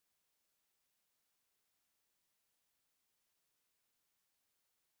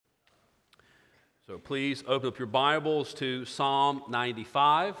So please open up your Bibles to Psalm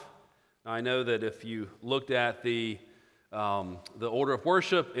 95. Now, I know that if you looked at the order of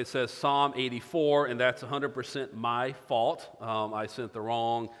worship, it says Psalm 84, and that's 100% my fault. I sent the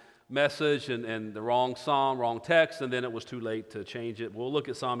wrong message and the wrong psalm, wrong text, and then it was too late to change it. We'll look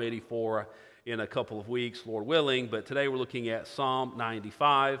at Psalm 84 in a couple of weeks, Lord willing, but today we're looking at Psalm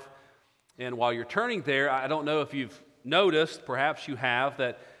 95. And while you're turning there, I don't know if you've noticed, perhaps you have,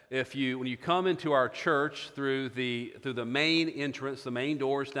 that when you come into our church through the main entrance, the main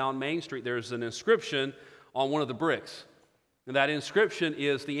doors down Main Street, there's an inscription on one of the bricks. And that inscription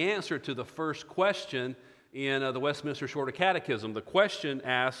is the answer to the first question in the Westminster Shorter Catechism. The question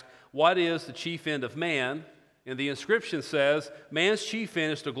asks, what is the chief end of man? And the inscription says, man's chief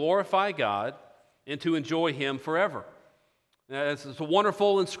end is to glorify God and to enjoy Him forever. Now, it's a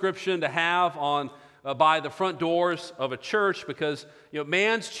wonderful inscription to have on by the front doors of a church because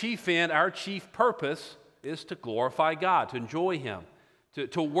man's chief end, our chief purpose, is to glorify God, to enjoy Him,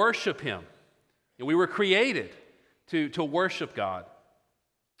 to worship Him. And we were created to worship God.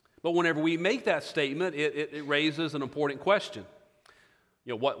 But whenever we make that statement, it raises an important question.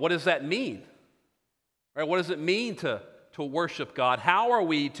 What does that mean? Right? What does it mean to worship God? How are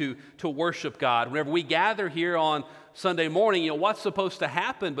we to worship God? Whenever we gather here on Sunday morning, what's supposed to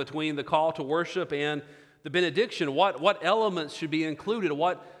happen between the call to worship and the benediction? What elements should be included?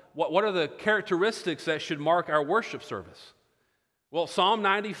 What are the characteristics that should mark our worship service? Well, Psalm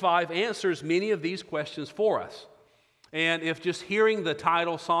 95 answers many of these questions for us. And if just hearing the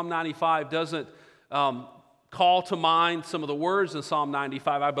title Psalm 95 doesn't call to mind some of the words in Psalm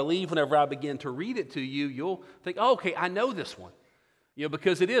 95, I believe whenever I begin to read it to you, you'll think, oh, okay, I know this one.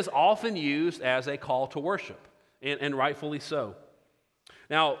 Because it is often used as a call to worship, and rightfully so.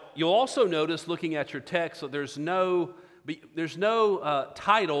 Now, you'll also notice looking at your text that there's no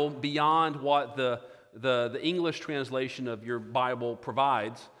title beyond what the English translation of your Bible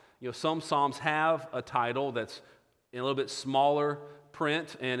provides. Some Psalms have a title that's in a little bit smaller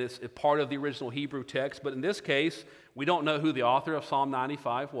print, and it's part of the original Hebrew text. But in this case, we don't know who the author of Psalm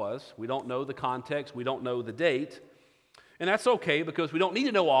 95 was. We don't know the context. We don't know the date. And that's okay because we don't need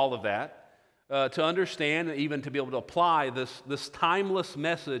to know all of that to understand and even to be able to apply this timeless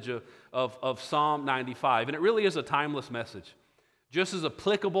message of Psalm 95. And it really is a timeless message, just as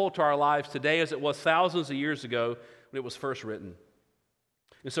applicable to our lives today as it was thousands of years ago when it was first written.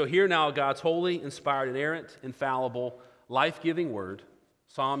 And so here now, God's holy, inspired, inerrant, infallible, life-giving word,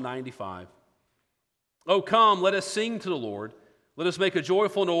 Psalm 95. Oh, come, let us sing to the Lord. Let us make a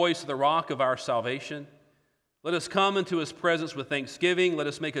joyful noise to the rock of our salvation. Let us come into His presence with thanksgiving. Let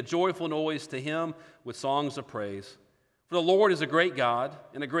us make a joyful noise to Him with songs of praise. For the Lord is a great God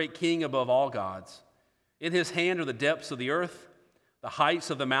and a great King above all gods. In His hand are the depths of the earth. The heights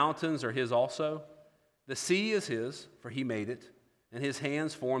of the mountains are His also. The sea is His, for He made it, and His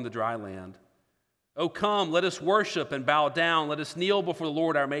hands formed the dry land. Oh, come, let us worship and bow down. Let us kneel before the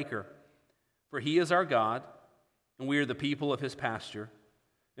Lord our Maker. For He is our God, and we are the people of His pasture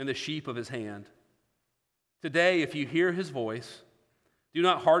and the sheep of His hand. Today, if you hear His voice, do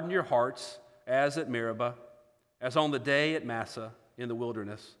not harden your hearts as at Meribah, as on the day at Massah in the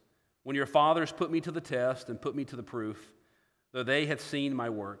wilderness, when your fathers put me to the test and put me to the proof, though they had seen my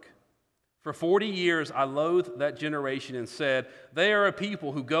work. For 40 years I loathed that generation and said, they are a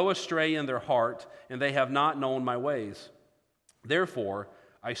people who go astray in their heart, and they have not known my ways. Therefore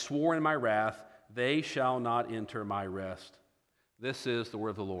I swore in my wrath, they shall not enter my rest. This is the word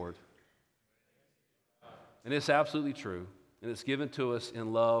of the Lord. And it's absolutely true, and it's given to us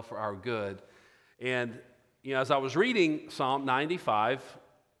in love for our good. And as I was reading Psalm 95,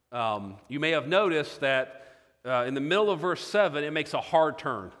 you may have noticed that in the middle of verse 7, it makes a hard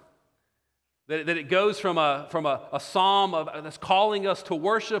turn. That it goes from a psalm that's calling us to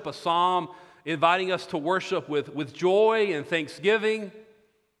worship, a psalm inviting us to worship with joy and thanksgiving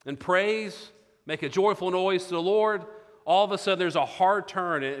and praise, make a joyful noise to the Lord. All of a sudden, there's a hard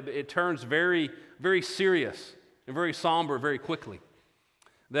turn. It turns very, very serious and very somber very quickly.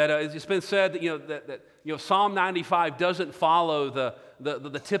 That it's been said that Psalm 95 doesn't follow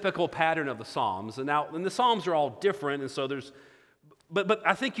the typical pattern of the Psalms. And the Psalms are all different, and so there's. But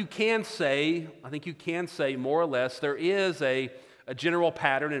I think you can say more or less there is a general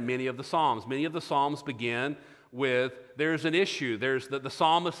pattern in many of the Psalms. Many of the Psalms begin with there's an issue. There's the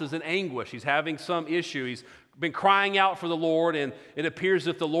psalmist is in anguish. He's having some issue. He's been crying out for the Lord, and it appears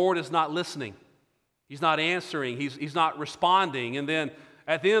that the Lord is not listening. He's not answering. He's not responding. And then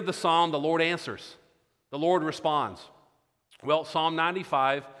at the end of the psalm, the Lord answers. The Lord responds. Well, Psalm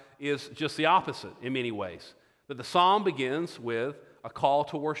 95 is just the opposite in many ways. But the psalm begins with a call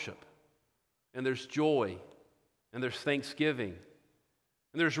to worship. and there's joy, and there's thanksgiving.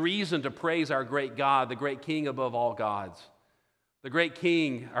 And there's reason to praise our great God, the great King above all gods. The great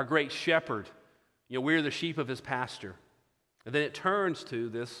King, our great shepherd. We're the sheep of his pasture. And then it turns to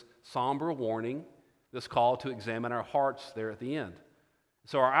this somber warning, this call to examine our hearts there at the end.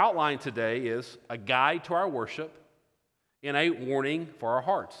 So our outline today is a guide to our worship and a warning for our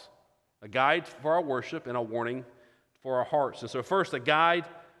hearts. A guide for our worship and a warning for our hearts. And so first, a guide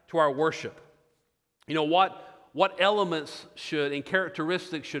to our worship. What elements and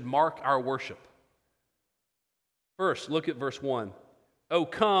characteristics should mark our worship? First, look at verse 1. Oh,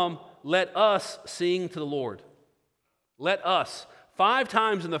 come, let us sing to the Lord. Let us. 5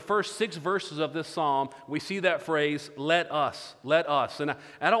 times in the first 6 verses of this psalm, we see that phrase, let us, let us. And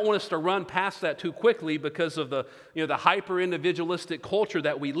I don't want us to run past that too quickly because of the hyper-individualistic culture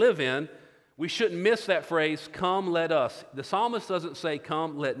that we live in. We shouldn't miss that phrase, come, let us. The psalmist doesn't say,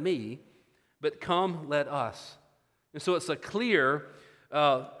 come, let me, but come, let us. And so it's a clear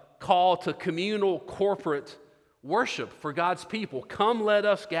call to communal, corporate worship for God's people. Come, let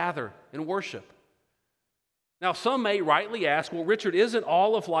us gather and worship. Now, some may rightly ask, well, Richard, isn't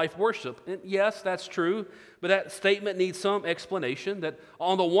all of life worship? And yes, that's true, but that statement needs some explanation. That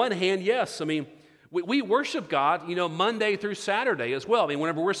on the one hand, yes, we worship God, Monday through Saturday as well.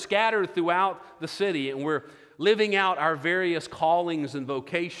 Whenever we're scattered throughout the city and we're living out our various callings and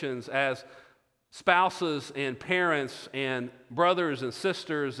vocations as spouses and parents and brothers and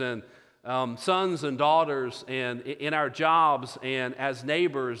sisters and sons and daughters and in our jobs and as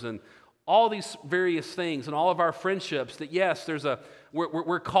neighbors and all these various things and all of our friendships, that yes,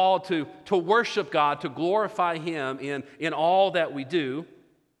 we're called to worship God, to glorify Him in all that we do.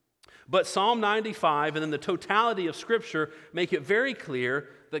 But Psalm 95 and then the totality of Scripture make it very clear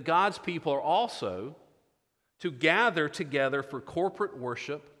that God's people are also to gather together for corporate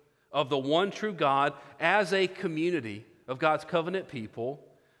worship of the one true God as a community of God's covenant people,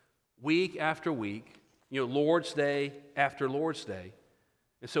 week after week, Lord's Day after Lord's Day.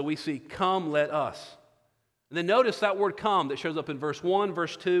 And so we see, come, let us. And then notice that word come that shows up in verse 1,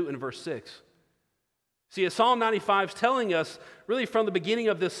 verse 2, and verse 6. See, as Psalm 95 is telling us, really from the beginning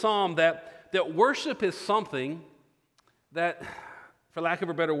of this psalm, that worship is something that, for lack of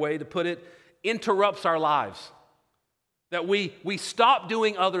a better way to put it, interrupts our lives. That we stop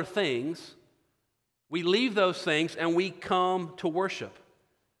doing other things, we leave those things, and we come to worship.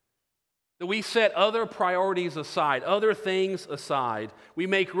 That we set other priorities aside, other things aside. We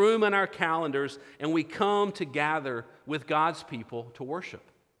make room in our calendars, and we come to gather with God's people to worship.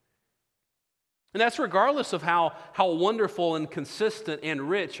 And that's regardless of how wonderful and consistent and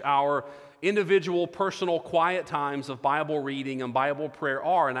rich our individual, personal, quiet times of Bible reading and Bible prayer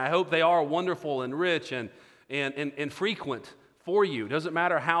are. And I hope they are wonderful and rich and frequent for you. It doesn't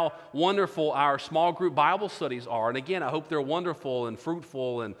matter how wonderful our small group Bible studies are. And again, I hope they're wonderful and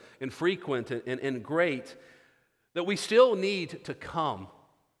fruitful and frequent and great. That we still need to come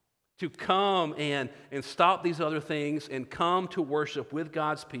and stop these other things and come to worship with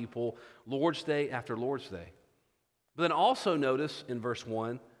God's people Lord's Day after Lord's Day. But then also notice in verse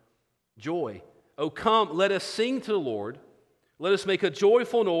 1, joy. Oh, come, let us sing to the Lord. Let us make a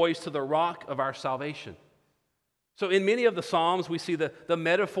joyful noise to the rock of our salvation. So in many of the Psalms, we see the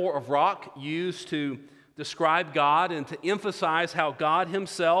metaphor of rock used to describe God and to emphasize how God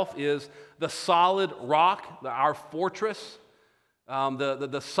Himself is the solid rock, our fortress,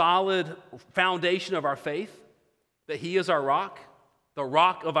 the solid foundation of our faith, that He is our rock, the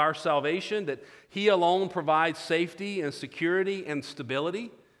rock of our salvation, that He alone provides safety and security and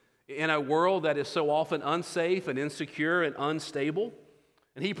stability in a world that is so often unsafe and insecure and unstable.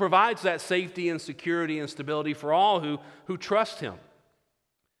 And He provides that safety and security and stability for all who trust Him.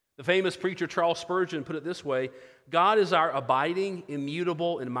 The famous preacher Charles Spurgeon put it this way: God is our abiding,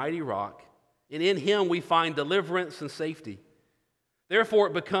 immutable, and mighty rock, and in Him we find deliverance and safety. Therefore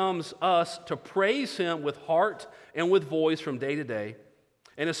it becomes us to praise Him with heart and with voice from day to day,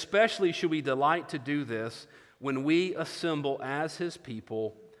 and especially should we delight to do this when we assemble as His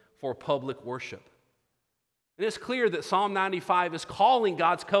people for public worship. And it's clear that Psalm 95 is calling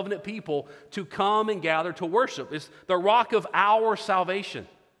God's covenant people to come and gather to worship. It's the rock of our salvation.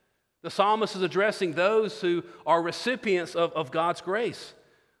 The psalmist is addressing those who are recipients of God's grace.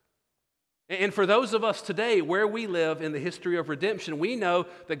 And for those of us today, where we live in the history of redemption, we know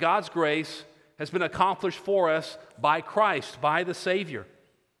that God's grace has been accomplished for us by Christ, by the Savior.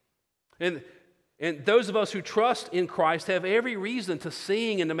 And those of us who trust in Christ have every reason to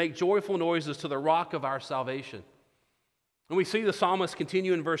sing and to make joyful noises to the rock of our salvation. And we see the psalmist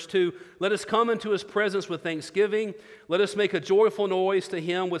continue in verse 2, let us come into his presence with thanksgiving. Let us make a joyful noise to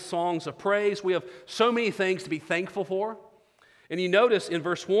him with songs of praise. We have so many things to be thankful for. And you notice in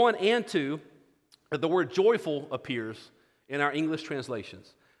verse 1 and 2 that the word joyful appears in our English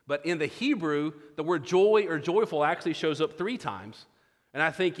translations. But in the Hebrew, the word joy or joyful actually shows up 3 times. And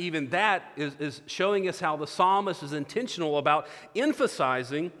I think even that is showing us how the psalmist is intentional about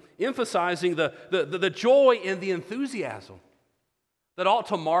emphasizing the joy and the enthusiasm that ought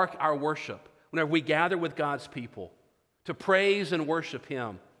to mark our worship whenever we gather with God's people to praise and worship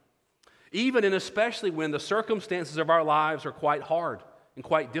Him, even and especially when the circumstances of our lives are quite hard and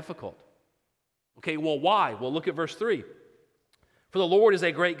quite difficult. Okay, well, why? Well, look at verse 3. For the Lord is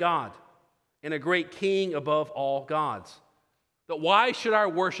a great God and a great King above all gods. But why should our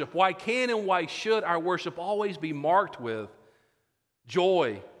worship, why can and why should our worship always be marked with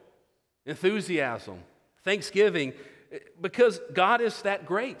joy, enthusiasm, thanksgiving? Because God is that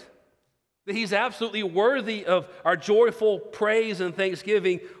great. That He's absolutely worthy of our joyful praise and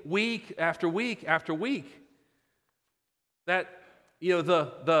thanksgiving week after week after week. That,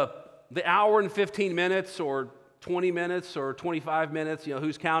 the hour and 15 minutes or 20 minutes or 25 minutes,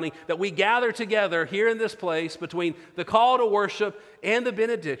 who's counting, that we gather together here in this place between the call to worship and the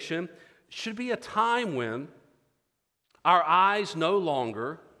benediction should be a time when our eyes no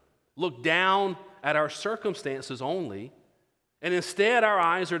longer look down at our circumstances only, and instead our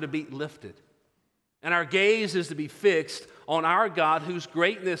eyes are to be lifted. And our gaze is to be fixed on our God whose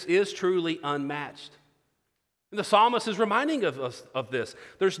greatness is truly unmatched. And the psalmist is reminding us of this.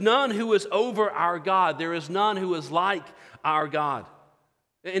 There's none who is over our God. There is none who is like our God.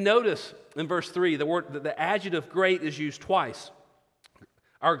 And notice in verse 3, the adjective great is used twice.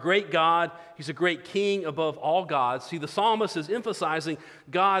 Our great God, He's a great King above all gods. See, the psalmist is emphasizing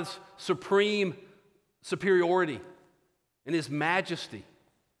God's supreme superiority and His majesty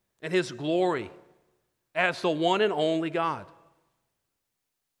and His glory as the one and only God.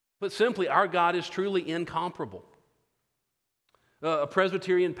 But simply, our God is truly incomparable. A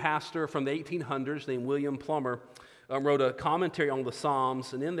Presbyterian pastor from the 1800s named William Plummer wrote a commentary on the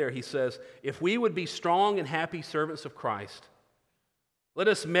Psalms, and in there he says, if we would be strong and happy servants of Christ, let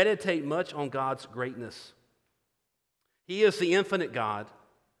us meditate much on God's greatness. He is the infinite God,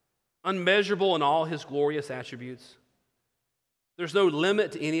 unmeasurable in all His glorious attributes. There's no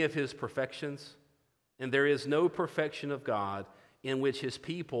limit to any of His perfections, and there is no perfection of God in which His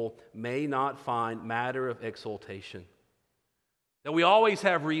people may not find matter of exaltation. That we always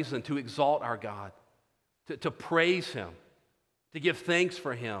have reason to exalt our God, to praise Him, to give thanks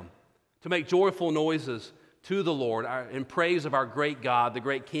for Him, to make joyful noises to the Lord in praise of our great God, the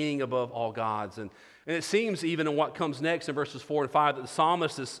great King above all gods. And it seems even in what comes next in verses 4 and 5 that the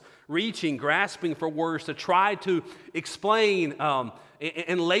psalmist is grasping for words to try to explain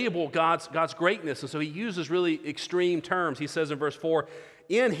and label God's greatness. And so he uses really extreme terms. He says in verse 4,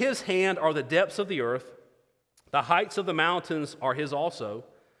 in His hand are the depths of the earth, the heights of the mountains are His also.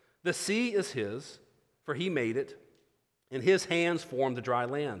 The sea is His, for He made it, and His hands formed the dry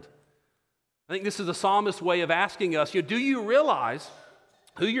land. I think this is the psalmist's way of asking us, do you realize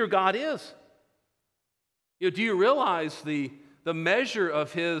who your God is? Do you realize the measure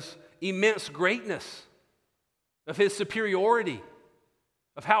of His immense greatness, of His superiority,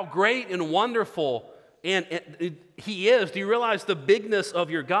 of how great and wonderful and He is? Do you realize the bigness of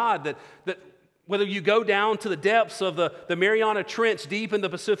your God, that whether you go down to the depths of the Mariana Trench deep in the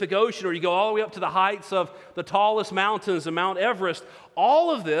Pacific Ocean, or you go all the way up to the heights of the tallest mountains of Mount Everest,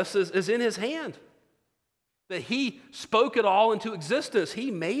 all of this is in His hand. That He spoke it all into existence.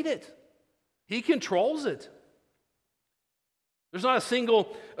 He made it. He controls it. There's not a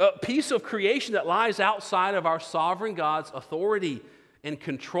single piece of creation that lies outside of our sovereign God's authority and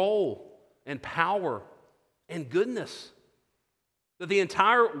control and power and goodness. That the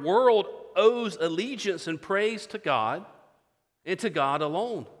entire world owes allegiance and praise to God and to God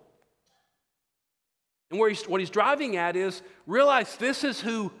alone. And what he's driving at is, realize this is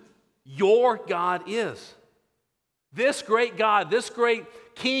who your God is. This great God, this great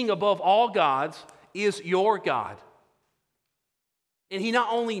King above all gods is your God. And He not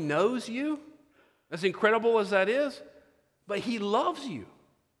only knows you, as incredible as that is, but He loves you.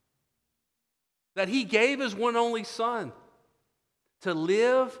 That He gave His one and only Son to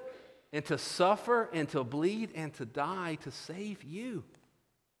live and to suffer and to bleed and to die to save you.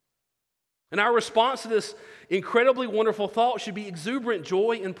 And our response to this incredibly wonderful thought should be exuberant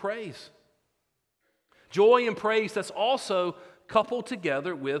joy and praise. Joy and praise that's also coupled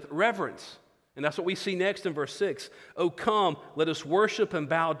together with reverence. And that's what we see next in verse 6. Oh, come, let us worship and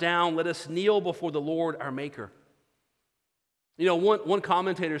bow down. Let us kneel before the Lord our Maker. You know, one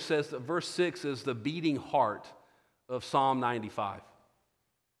commentator says that verse 6 is the beating heart of Psalm 95.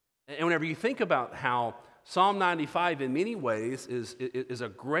 And whenever you think about how Psalm 95 in many ways is a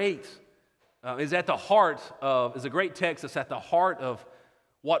great, is at the heart of, is a great text that's at the heart of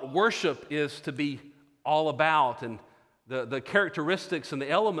what worship is to be all about and the characteristics and the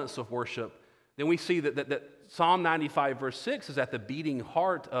elements of worship, then we see that Psalm 95 verse 6 is at the beating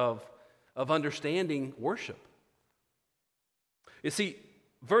heart of understanding worship. You see,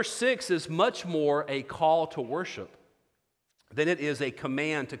 verse 6 is much more a call to worship than it is a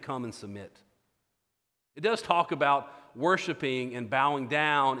command to come and submit. It does talk about worshiping and bowing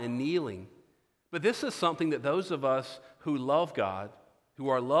down and kneeling, but this is something that those of us who love God, who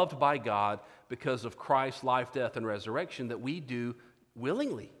are loved by God because of Christ's life, death, and resurrection, that we do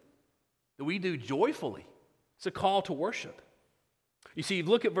willingly, that we do joyfully. It's a call to worship. You see,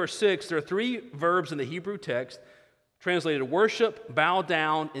 look at verse 6. There are three verbs in the Hebrew text translated worship, bow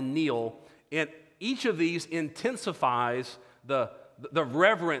down, and kneel. And each of these intensifies the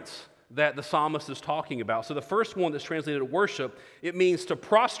reverence that the psalmist is talking about. So the first one that's translated worship, it means to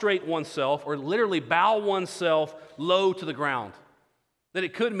prostrate oneself or literally bow oneself low to the ground. That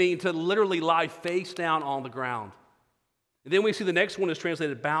it could mean to literally lie face down on the ground. And then we see the next one is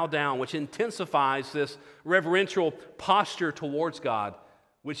translated bow down, which intensifies this reverential posture towards God,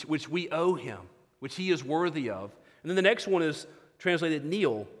 which we owe him, which he is worthy of. And then the next one is translated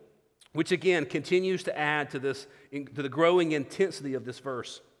kneel, which again continues to add to the growing intensity of this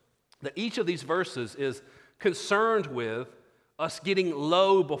verse. That each of these verses is concerned with us getting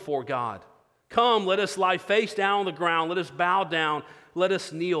low before God. Come, let us lie face down on the ground, let us bow down, let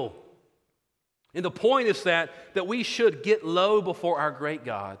us kneel. And the point is that we should get low before our great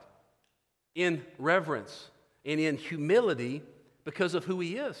God in reverence and in humility because of who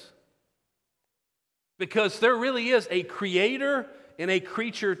he is. Because there really is a creator and a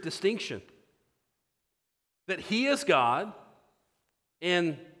creature distinction. That he is God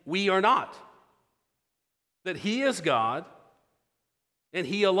and we are not. That he is God and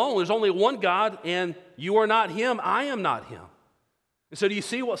he alone. There's only one God and you are not him, I am not him. And so do you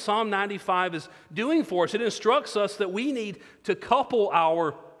see what Psalm 95 is doing for us? It instructs us that we need to couple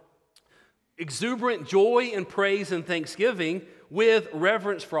our exuberant joy and praise and thanksgiving with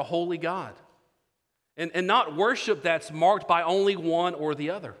reverence for a holy God. And not worship that's marked by only one or the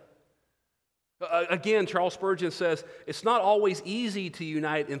other. Again, Charles Spurgeon says, it's not always easy to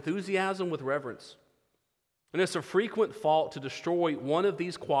unite enthusiasm with reverence. And it's a frequent fault to destroy one of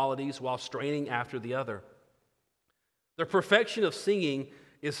these qualities while straining after the other. The perfection of singing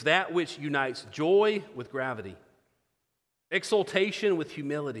is that which unites joy with gravity, exultation with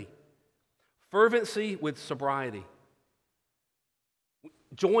humility, fervency with sobriety.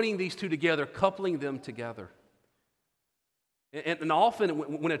 Joining these two together, coupling them together. And often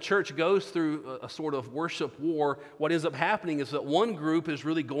when a church goes through a sort of worship war, what ends up happening is that one group is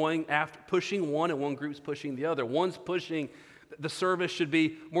really going after pushing one and one group's pushing the other. One's pushing the service should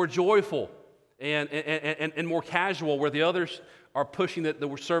be more joyful and more casual, where the others are pushing that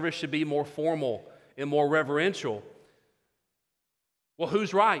the service should be more formal and more reverential. Well,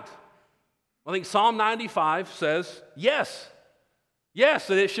 who's right? I think Psalm 95 says yes. Yes,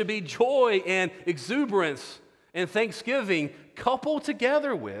 that it should be joy and exuberance and thanksgiving coupled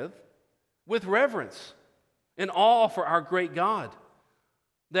together with reverence and awe for our great God.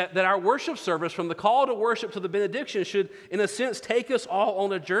 That our worship service, from the call to worship to the benediction, should, in a sense, take us all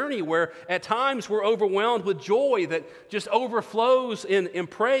on a journey where at times we're overwhelmed with joy that just overflows in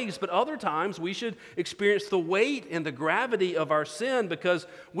praise, but other times we should experience the weight and the gravity of our sin because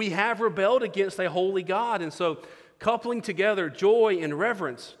we have rebelled against a holy God. And so coupling together joy and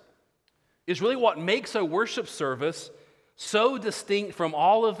reverence is really what makes a worship service so distinct from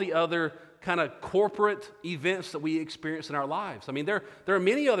all of the other kind of corporate events that we experience in our lives. I mean, there are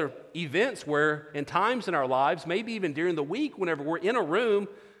many other events where, in times in our lives, maybe even during the week, whenever we're in a room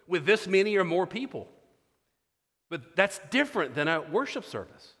with this many or more people. But that's different than a worship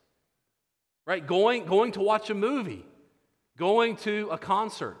service, right? Going to watch a movie, going to a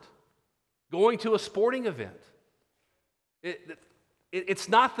concert, going to a sporting event. It's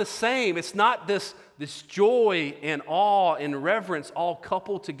not the same. It's not this joy and awe and reverence all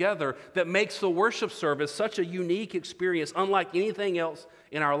coupled together that makes the worship service such a unique experience, unlike anything else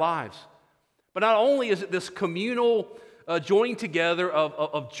in our lives. But not only is it this communal joining together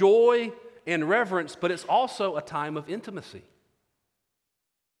of joy and reverence, but it's also a time of intimacy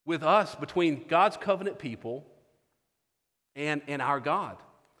with us, between God's covenant people and our God.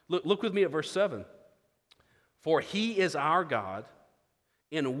 Look with me at verse 7. For he is our God,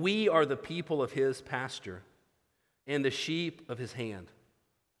 and we are the people of his pasture, and the sheep of his hand.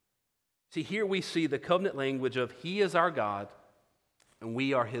 See, here we see the covenant language of he is our God and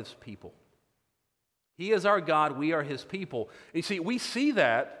we are his people. He is our God, we are his people. And you see, we see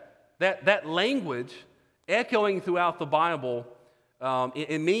that language echoing throughout the Bible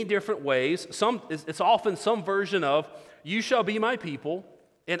in many different ways. It's often some version of, you shall be my people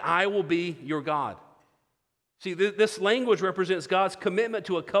and I will be your God. See, this language represents God's commitment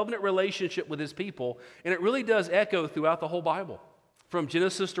to a covenant relationship with his people, and it really does echo throughout the whole Bible. From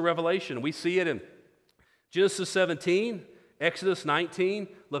Genesis to Revelation, we see it in Genesis 17, Exodus 19,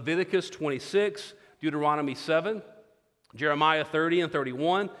 Leviticus 26, Deuteronomy 7, Jeremiah 30 and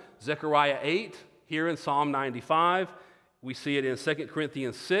 31, Zechariah 8, here in Psalm 95. We see it in 2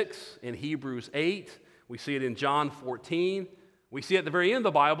 Corinthians 6, in Hebrews 8. We see it in John 14. We see it at the very end of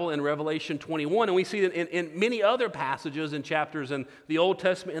the Bible in Revelation 21, and we see it in many other passages and chapters in the Old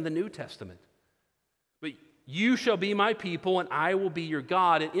Testament and the New Testament. But you shall be my people, and I will be your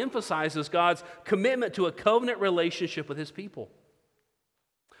God. It emphasizes God's commitment to a covenant relationship with his people.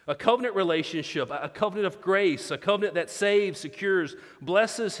 A covenant relationship, a covenant of grace, a covenant that saves, secures,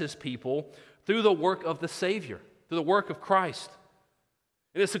 blesses his people through the work of the Savior, through the work of Christ.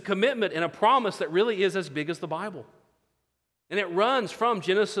 And it's a commitment and a promise that really is as big as the Bible. And it runs from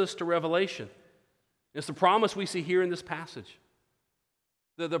Genesis to Revelation. It's the promise we see here in this passage.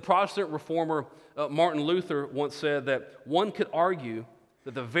 The Protestant reformer Martin Luther once said that one could argue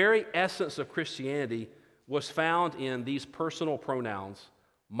that the very essence of Christianity was found in these personal pronouns,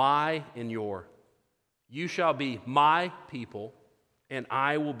 my and your. You shall be my people, and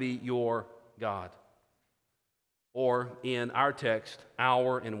I will be your God. Or in our text,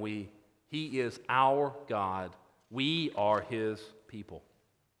 our and we. He is our God. We are his people.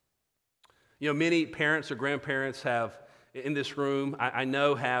 You know, many parents or grandparents have, in this room, I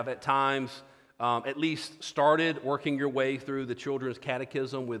know have at times at least started working your way through the children's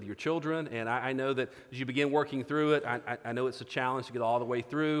catechism with your children. And I know that as you begin working through it, I know it's a challenge to get all the way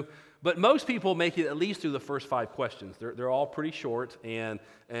through. But most people make it at least through the first 5 questions. They're all pretty short, and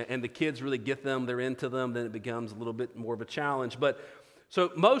the kids really get them, they're into them, then it becomes a little bit more of a challenge. But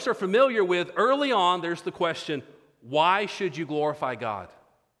so most are familiar with, early on, there's the question, why should you glorify God?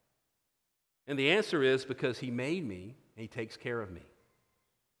 And the answer is because he made me and he takes care of me.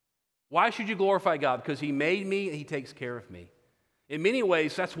 Why should you glorify God? Because he made me and he takes care of me. In many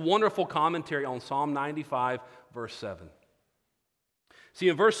ways, that's wonderful commentary on Psalm 95, verse 7. See,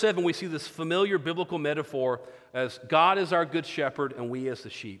 in verse 7, we see this familiar biblical metaphor as God is our good shepherd and we as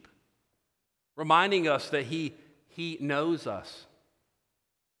the sheep, reminding us that he knows us.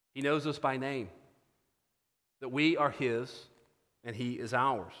 He knows us by name, that we are his and he is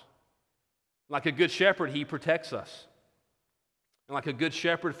ours. Like a good shepherd, he protects us. And like a good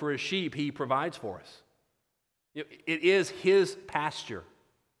shepherd for his sheep, he provides for us. It is his pasture,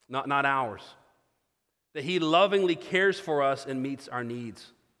 not ours. That he lovingly cares for us and meets our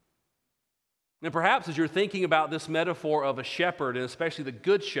needs. And perhaps as you're thinking about this metaphor of a shepherd, and especially the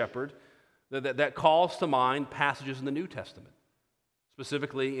good shepherd, that calls to mind passages in the New Testament,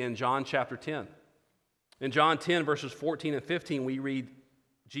 specifically in John chapter 10. In John 10, verses 14 and 15, we read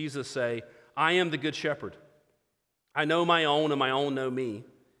Jesus say, I am the good shepherd. I know my own, and my own know me.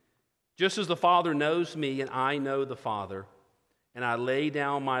 Just as the Father knows me, and I know the Father, and I lay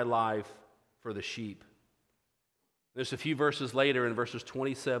down my life for the sheep. There's a few verses later, in verses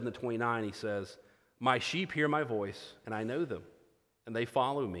 27 to 29, he says, my sheep hear my voice, and I know them, and they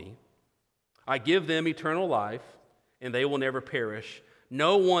follow me. I give them eternal life, and they will never perish.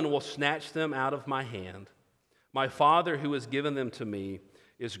 No one will snatch them out of my hand. My Father who has given them to me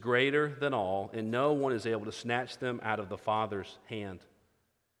is greater than all, and no one is able to snatch them out of the Father's hand.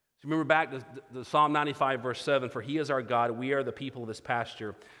 So remember back to Psalm 95, verse 7, for he is our God, we are the people of his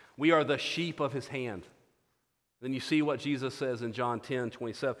pasture. We are the sheep of his hand. Then you see what Jesus says in John 10,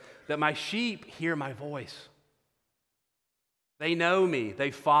 27, that my sheep hear my voice. They know me,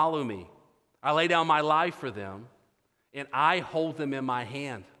 they follow me. I lay down my life for them, and I hold them in my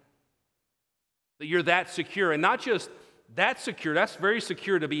hand. That you're that secure, and not just that secure, that's very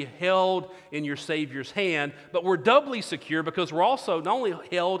secure to be held in your Savior's hand, but we're doubly secure because we're also not only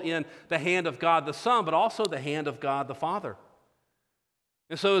held in the hand of God the Son, but also the hand of God the Father.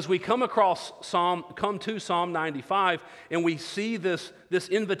 And so as we come to Psalm 95, and we see this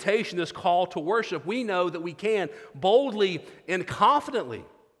invitation, this call to worship, we know that we can boldly and confidently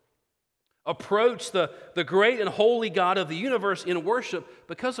approach the great and holy God of the universe in worship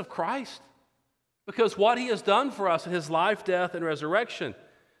because of Christ. Because what he has done for us in his life, death, and resurrection,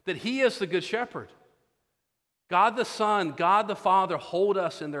 that he is the good shepherd. God the Son, God the Father hold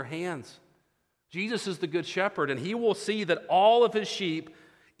us in their hands Jesus is the good shepherd, and he will see that all of his sheep,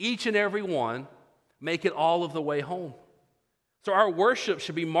 each and every one, make it all of the way home. So our worship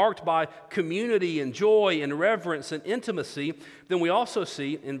should be marked by community and joy and reverence and intimacy. Then we also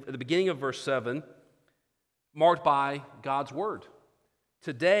see in the beginning of verse 7, marked by God's word.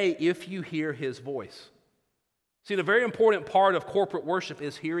 Today, if you hear his voice. See, the very important part of corporate worship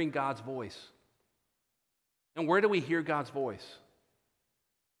is hearing God's voice. And where do we hear God's voice?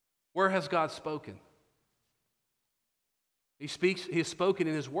 Where has God spoken? He has spoken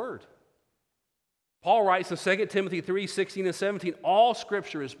in his word. Paul writes in 2 Timothy 3:16 and 17, all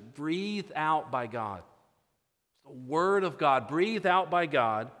Scripture is breathed out by God. It's the Word of God, breathed out by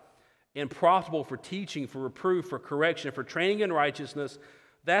God, and profitable for teaching, for reproof, for correction, for training in righteousness,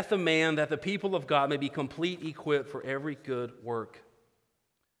 that the people of God may be complete, equipped for every good work.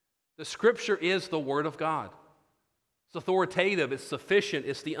 The Scripture is the Word of God. It's authoritative, it's sufficient,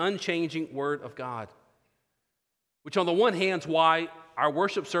 it's the unchanging Word of God. Which on the one hand is why our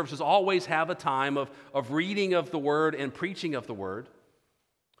worship services always have a time of reading of the Word and preaching of the Word.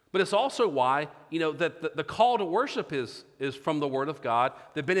 But it's also why, that the call to worship is from the Word of God.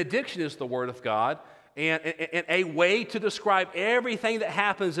 The benediction is the Word of God. And a way to describe everything that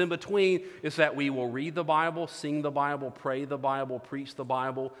happens in between is that we will read the Bible, sing the Bible, pray the Bible, preach the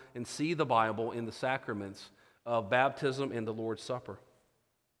Bible, and see the Bible in the sacraments of baptism and the Lord's Supper.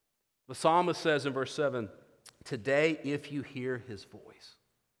 The psalmist says in verse 7, today, if you hear his voice.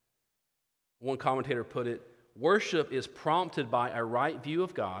 One commentator put it, worship is prompted by a right view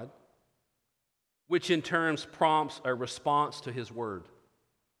of God, which in turn prompts a response to his word.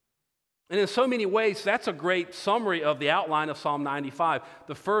 And in so many ways, that's a great summary of the outline of Psalm 95.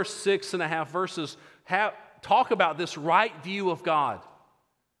 The first 6.5 verses talk about this right view of God.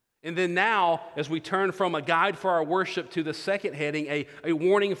 And then now, as we turn from a guide for our worship to the second heading, a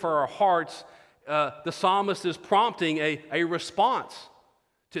warning for our hearts, the psalmist is prompting a response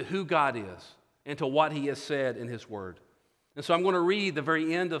to who God is and to what he has said in his word. And so I'm going to read the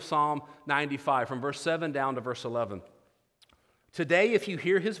very end of Psalm 95 from verse 7 down to verse 11. Today, if you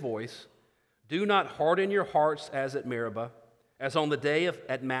hear his voice, do not harden your hearts as at Meribah, as on the day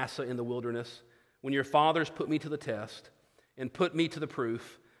at Massah in the wilderness, when your fathers put me to the test and put me to the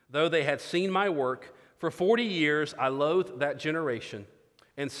proof, though they had seen my work. For 40 years I loathed that generation,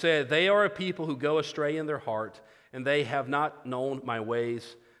 and said, they are a people who go astray in their heart, and they have not known my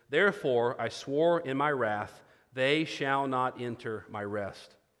ways. Therefore I swore in my wrath, they shall not enter my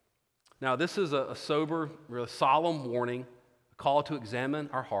rest. Now this is a sober, really solemn warning, a call to examine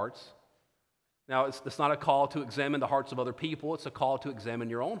our hearts. Now it's not a call to examine the hearts of other people, it's a call to examine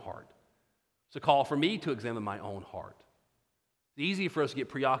your own heart. It's a call for me to examine my own heart. It's easy for us to get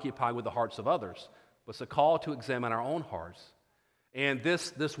preoccupied with the hearts of others, but it's a call to examine our own hearts. And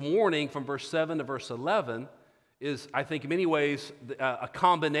this warning from verse 7 to verse 11 is, I think, in many ways, a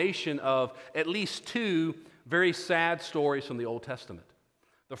combination of at least two very sad stories from the Old Testament.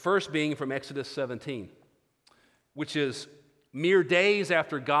 The first being from Exodus 17, which is mere days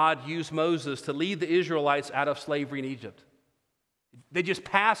after God used Moses to lead the Israelites out of slavery in Egypt. They just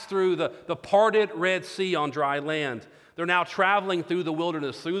passed through the parted Red Sea on dry land. They're now traveling through the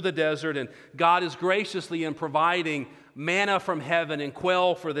wilderness, through the desert, and God is graciously in providing manna from heaven and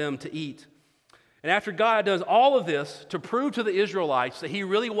quail for them to eat. And after God does all of this to prove to the Israelites that he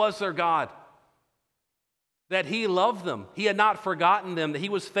really was their God, that he loved them, he had not forgotten them, that he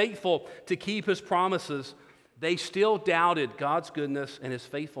was faithful to keep his promises, they still doubted God's goodness and his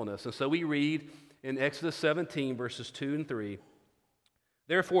faithfulness. And so we read in Exodus 17, verses 2 and 3,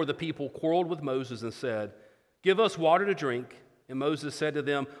 therefore the people quarreled with Moses and said, give us water to drink. And Moses said to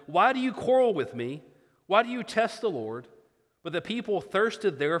them, why do you quarrel with me? Why do you test the Lord? But the people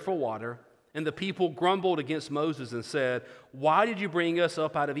thirsted there for water, and the people grumbled against Moses and said, why did you bring us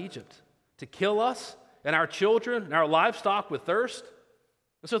up out of Egypt? To kill us and our children and our livestock with thirst?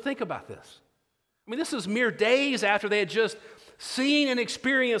 And so think about this. I mean, this is mere days after they had just seen and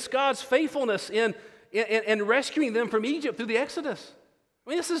experienced God's faithfulness in rescuing them from Egypt through the Exodus. I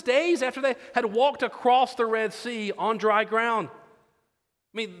mean, this is days after they had walked across the Red Sea on dry ground.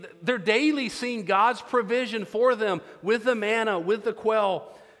 I mean, they're daily seeing God's provision for them with the manna, with the quail,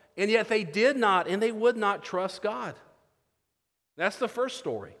 and yet they did not and they would not trust God. That's the first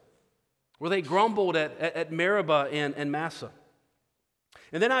story, where they grumbled at Meribah and Massah.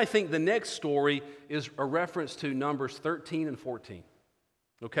 And then I think the next story is a reference to Numbers 13 and 14.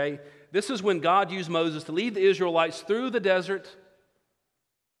 Okay? This is when God used Moses to lead the Israelites through the desert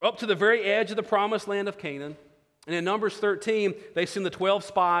up to the very edge of the promised land of Canaan. And in Numbers 13, they send the 12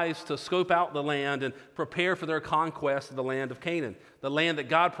 spies to scope out the land and prepare for their conquest of the land of Canaan, the land that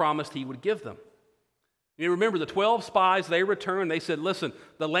God promised he would give them. You remember the 12 spies, they returned. They said, listen,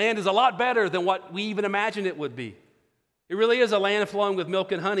 the land is a lot better than what we even imagined it would be. It really is a land flowing with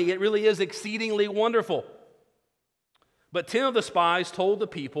milk and honey. It really is exceedingly wonderful. But 10 of the spies told the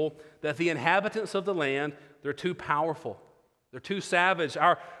people that the inhabitants of the land, they're too powerful. They're too savage.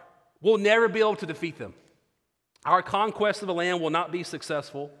 We'll never be able to defeat them. Our conquest of the land will not be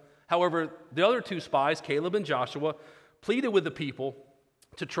successful. However, the other 2 spies, Caleb and Joshua, pleaded with the people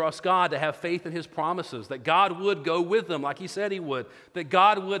to trust God, to have faith in His promises, that God would go with them like He said He would, that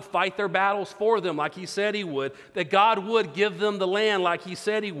God would fight their battles for them like He said He would, that God would give them the land like He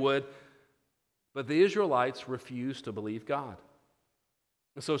said He would. But the Israelites refused to believe God.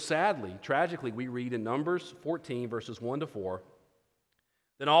 And so sadly, tragically, we read in Numbers 14, verses 1 to 4,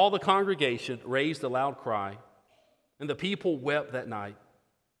 then all the congregation raised a loud cry, and the people wept that night.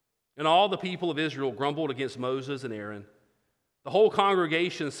 And all the people of Israel grumbled against Moses and Aaron. The whole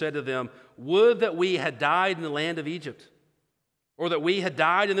congregation said to them, would that we had died in the land of Egypt, or that we had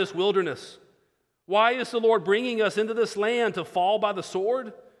died in this wilderness. Why is the Lord bringing us into this land to fall by the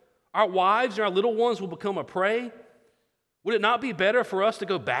sword? Our wives and our little ones will become a prey. Would it not be better for us to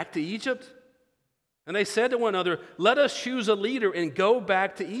go back to Egypt? And they said to one another, let us choose a leader and go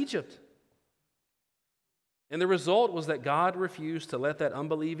back to Egypt. And the result was that God refused to let that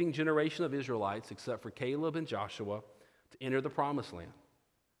unbelieving generation of Israelites, except for Caleb and Joshua, to enter the promised land.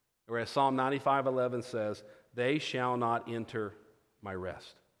 Whereas Psalm 95:11 says, they shall not enter my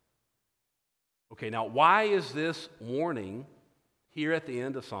rest. Okay, now why is this warning here at the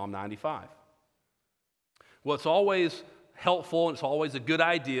end of Psalm 95? Well, it's always helpful and it's always a good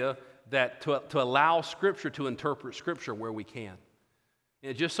idea that to allow Scripture to interpret Scripture where we can.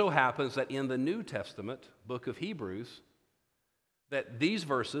 And it just so happens that in the New Testament, book of Hebrews, that these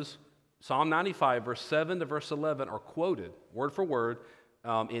verses, Psalm 95, verse 7 to verse 11, are quoted word for word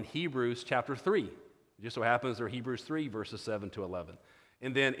in Hebrews chapter 3. It just so happens they're Hebrews 3, verses 7 to 11.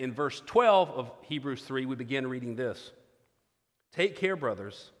 And then in verse 12 of Hebrews 3, we begin reading this. Take care,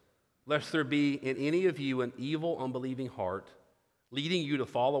 brothers, lest there be in any of you an evil, unbelieving heart, leading you to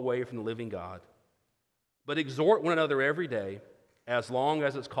fall away from the living God. But exhort one another every day, as long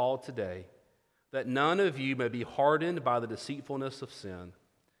as it's called today, that none of you may be hardened by the deceitfulness of sin.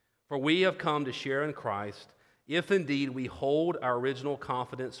 For we have come to share in Christ, if indeed we hold our original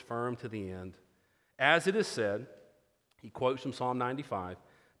confidence firm to the end. As it is said, he quotes from Psalm 95,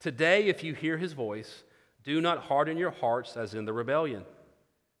 today if you hear his voice, do not harden your hearts as in the rebellion.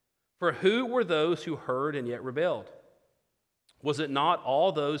 For who were those who heard and yet rebelled? Was it not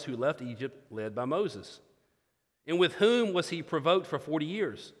all those who left Egypt led by Moses? And with whom was he provoked for 40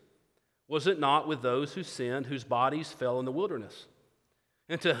 years? Was it not with those who sinned, whose bodies fell in the wilderness?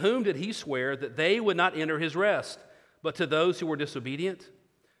 And to whom did he swear that they would not enter his rest, but to those who were disobedient?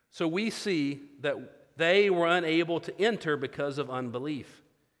 So we see that they were unable to enter because of unbelief.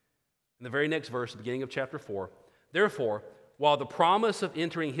 In the very next verse, beginning of chapter 4, therefore, while the promise of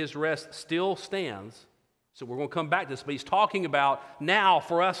entering his rest still stands, so we're going to come back to this, but he's talking about now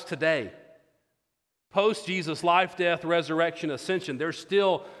for us today. Post Jesus' life, death, resurrection, ascension, there's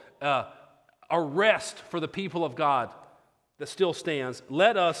still a rest for the people of God that still stands.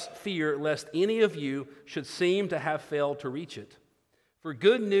 Let us fear lest any of you should seem to have failed to reach it. For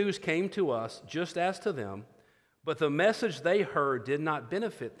good news came to us just as to them, but the message they heard did not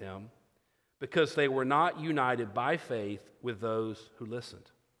benefit them because they were not united by faith with those who listened.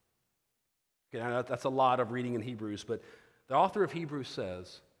 Okay, now that's a lot of reading in Hebrews, but the author of Hebrews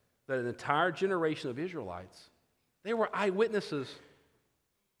says that an entire generation of Israelites, they were eyewitnesses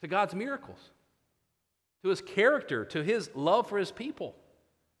to God's miracles, to his character, to his love for his people,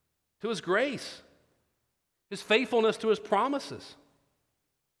 to his grace, his faithfulness to his promises.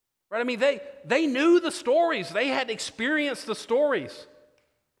 Right? I mean, they knew the stories. They had experienced the stories.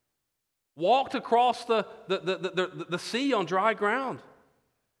 Walked across the sea on dry ground.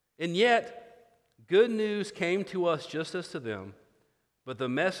 And yet, good news came to us just as to them, but the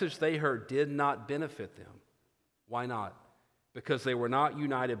message they heard did not benefit them. Why not? Because they were not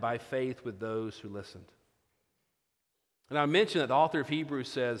united by faith with those who listened. And I mentioned that the author of Hebrews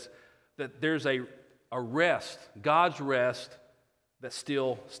says that there's a rest, God's rest, that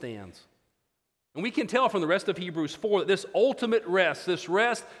still stands. And we can tell from the rest of Hebrews 4 that this ultimate rest, this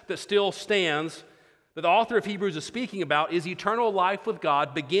rest that still stands, that the author of Hebrews is speaking about is eternal life with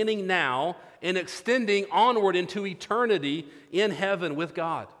God beginning now and extending onward into eternity in heaven with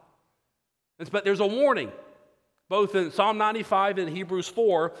God. But there's a warning, both in Psalm 95 and Hebrews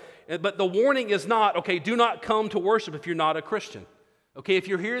 4, but the warning is not, okay, do not come to worship if you're not a Christian. Okay, if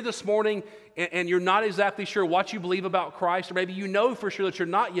you're here this morning and you're not exactly sure what you believe about Christ, or maybe you know for sure that you're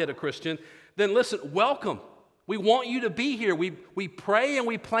not yet a Christian, then listen, welcome. We want you to be here. We pray and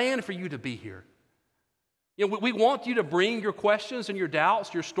we plan for you to be here. We want you to bring your questions and your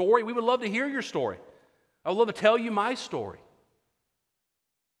doubts, your story. We would love to hear your story. I would love to tell you my story.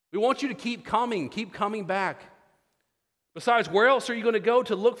 We want you to keep coming back. Besides, where else are you going to go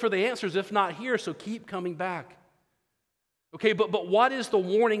to look for the answers if not here? So keep coming back. Okay, but what is the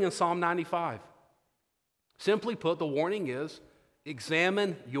warning in Psalm 95? Simply put, the warning is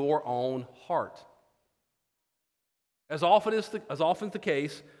examine your own heart. As often is the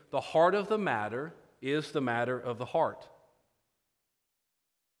case, the heart of the matter is the matter of the heart.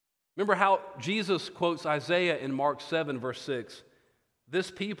 Remember how Jesus quotes Isaiah in Mark 7, verse 6.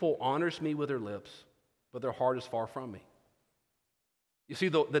 This people honors me with their lips, but their heart is far from me. You see,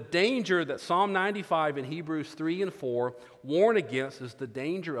 the danger that Psalm 95 and Hebrews 3 and 4 warn against is the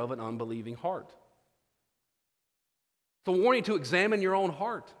danger of an unbelieving heart. It's a warning to examine your own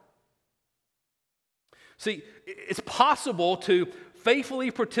heart. See, it's possible to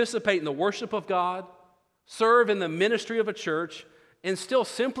faithfully participate in the worship of God, serve in the ministry of a church, and still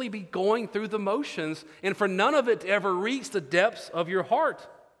simply be going through the motions, and for none of it to ever reach the depths of your heart.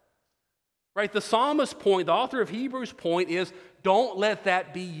 Right? The psalmist's point, the author of Hebrews' point is, don't let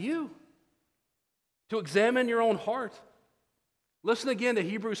that be you. To examine your own heart. Listen again to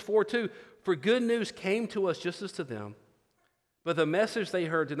Hebrews 4:2. For good news came to us just as to them, but the message they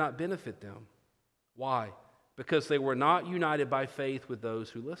heard did not benefit them. Why? Because they were not united by faith with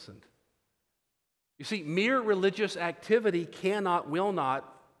those who listened. You see, mere religious activity will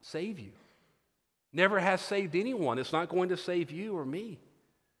not save you. Never has saved anyone. It's not going to save you or me.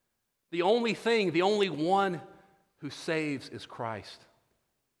 The only one who saves is Christ.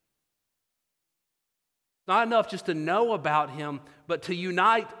 Not enough just to know about him, but to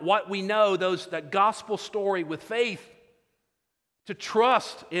unite what we know, that gospel story, with faith, to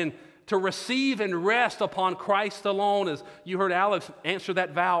trust in, to receive and rest upon Christ alone. As you heard Alex answer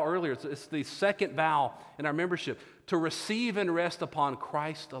that vow earlier, it's the second vow in our membership, to receive and rest upon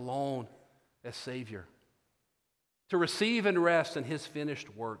Christ alone as Savior. To receive and rest in his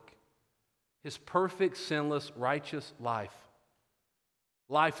finished work. His perfect, sinless, righteous life.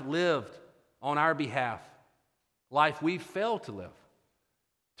 Life lived on our behalf. Life we failed to live.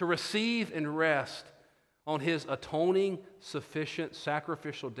 To receive and rest on his atoning, sufficient,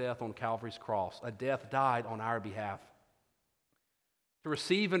 sacrificial death on Calvary's cross. A death died on our behalf. To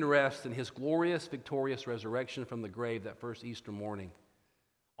receive and rest in his glorious, victorious resurrection from the grave that first Easter morning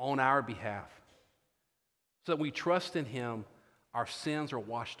on our behalf. So that we trust in him, our sins are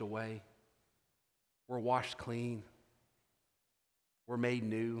washed away. We're washed clean. We're made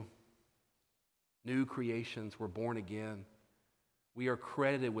new. New creations. We're born again. We are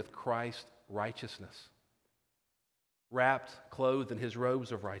credited with Christ's righteousness. Wrapped, clothed in his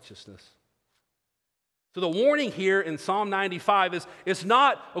robes of righteousness. So the warning here in Psalm 95 is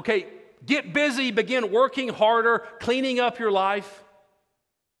not, okay, get busy, begin working harder, cleaning up your life,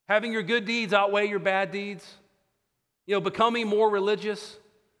 having your good deeds outweigh your bad deeds, becoming more religious.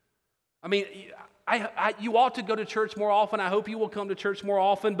 I mean, you ought to go to church more often. I hope you will come to church more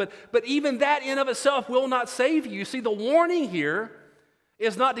often. But even that in of itself will not save you. You see, the warning here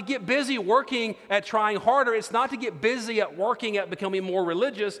is not to get busy working at trying harder. It's not to get busy at working at becoming more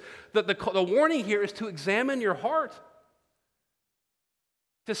religious. The warning here is to examine your heart.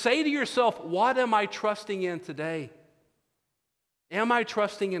 To say to yourself, what am I trusting in today? Am I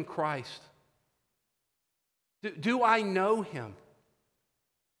trusting in Christ? Do I know him?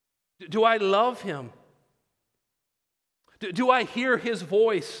 Do I love him? Do I hear his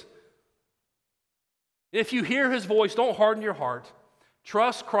voice? If you hear his voice, don't harden your heart.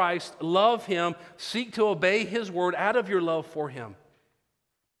 Trust Christ, love him, seek to obey his word out of your love for him.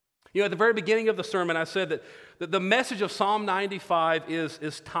 At the very beginning of the sermon, I said that the message of Psalm 95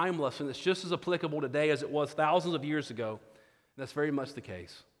 is timeless, and it's just as applicable today as it was thousands of years ago. And that's very much the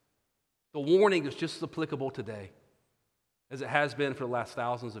case. The warning is just as applicable today as it has been for the last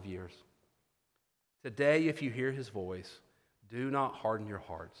thousands of years. Today, if you hear his voice, do not harden your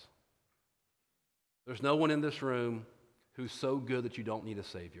hearts. There's no one in this room who's so good that you don't need a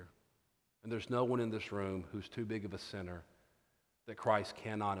Savior. And there's no one in this room who's too big of a sinner that Christ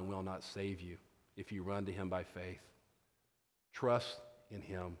cannot and will not save you if you run to him by faith. Trust in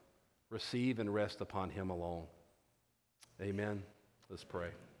him. Receive and rest upon him alone. Amen. Let's pray.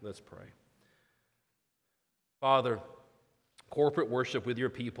 Let's pray. Father, corporate worship with your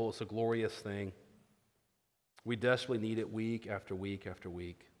people is a glorious thing. We desperately need it week after week after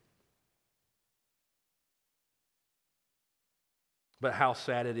week. But how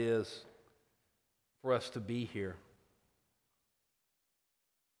sad it is for us to be here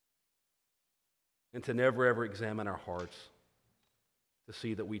and to never ever examine our hearts to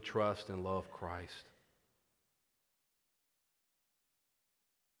see that we trust and love Christ.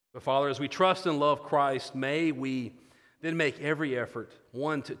 But Father, as we trust and love Christ, may we then make every effort,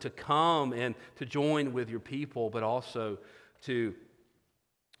 one, to come and to join with your people, but also to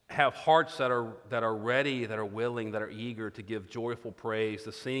have hearts that are ready, that are willing, that are eager to give joyful praise,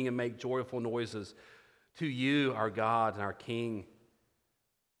 to sing and make joyful noises to you, our God and our King.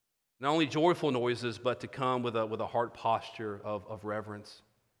 Not only joyful noises, but to come with a heart posture of reverence.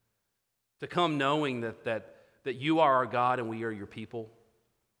 To come knowing that you are our God and we are your people.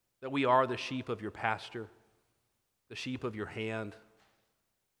 That we are the sheep of your pasture, the sheep of your hand.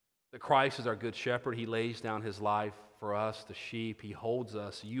 That Christ is our good shepherd. He lays down his life for us, the sheep. He holds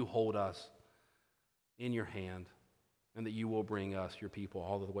us. You hold us in your hand. And that you will bring us, your people,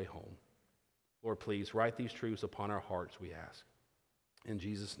 all the way home. Lord, please write these truths upon our hearts, we ask. In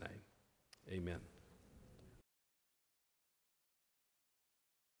Jesus' name, amen.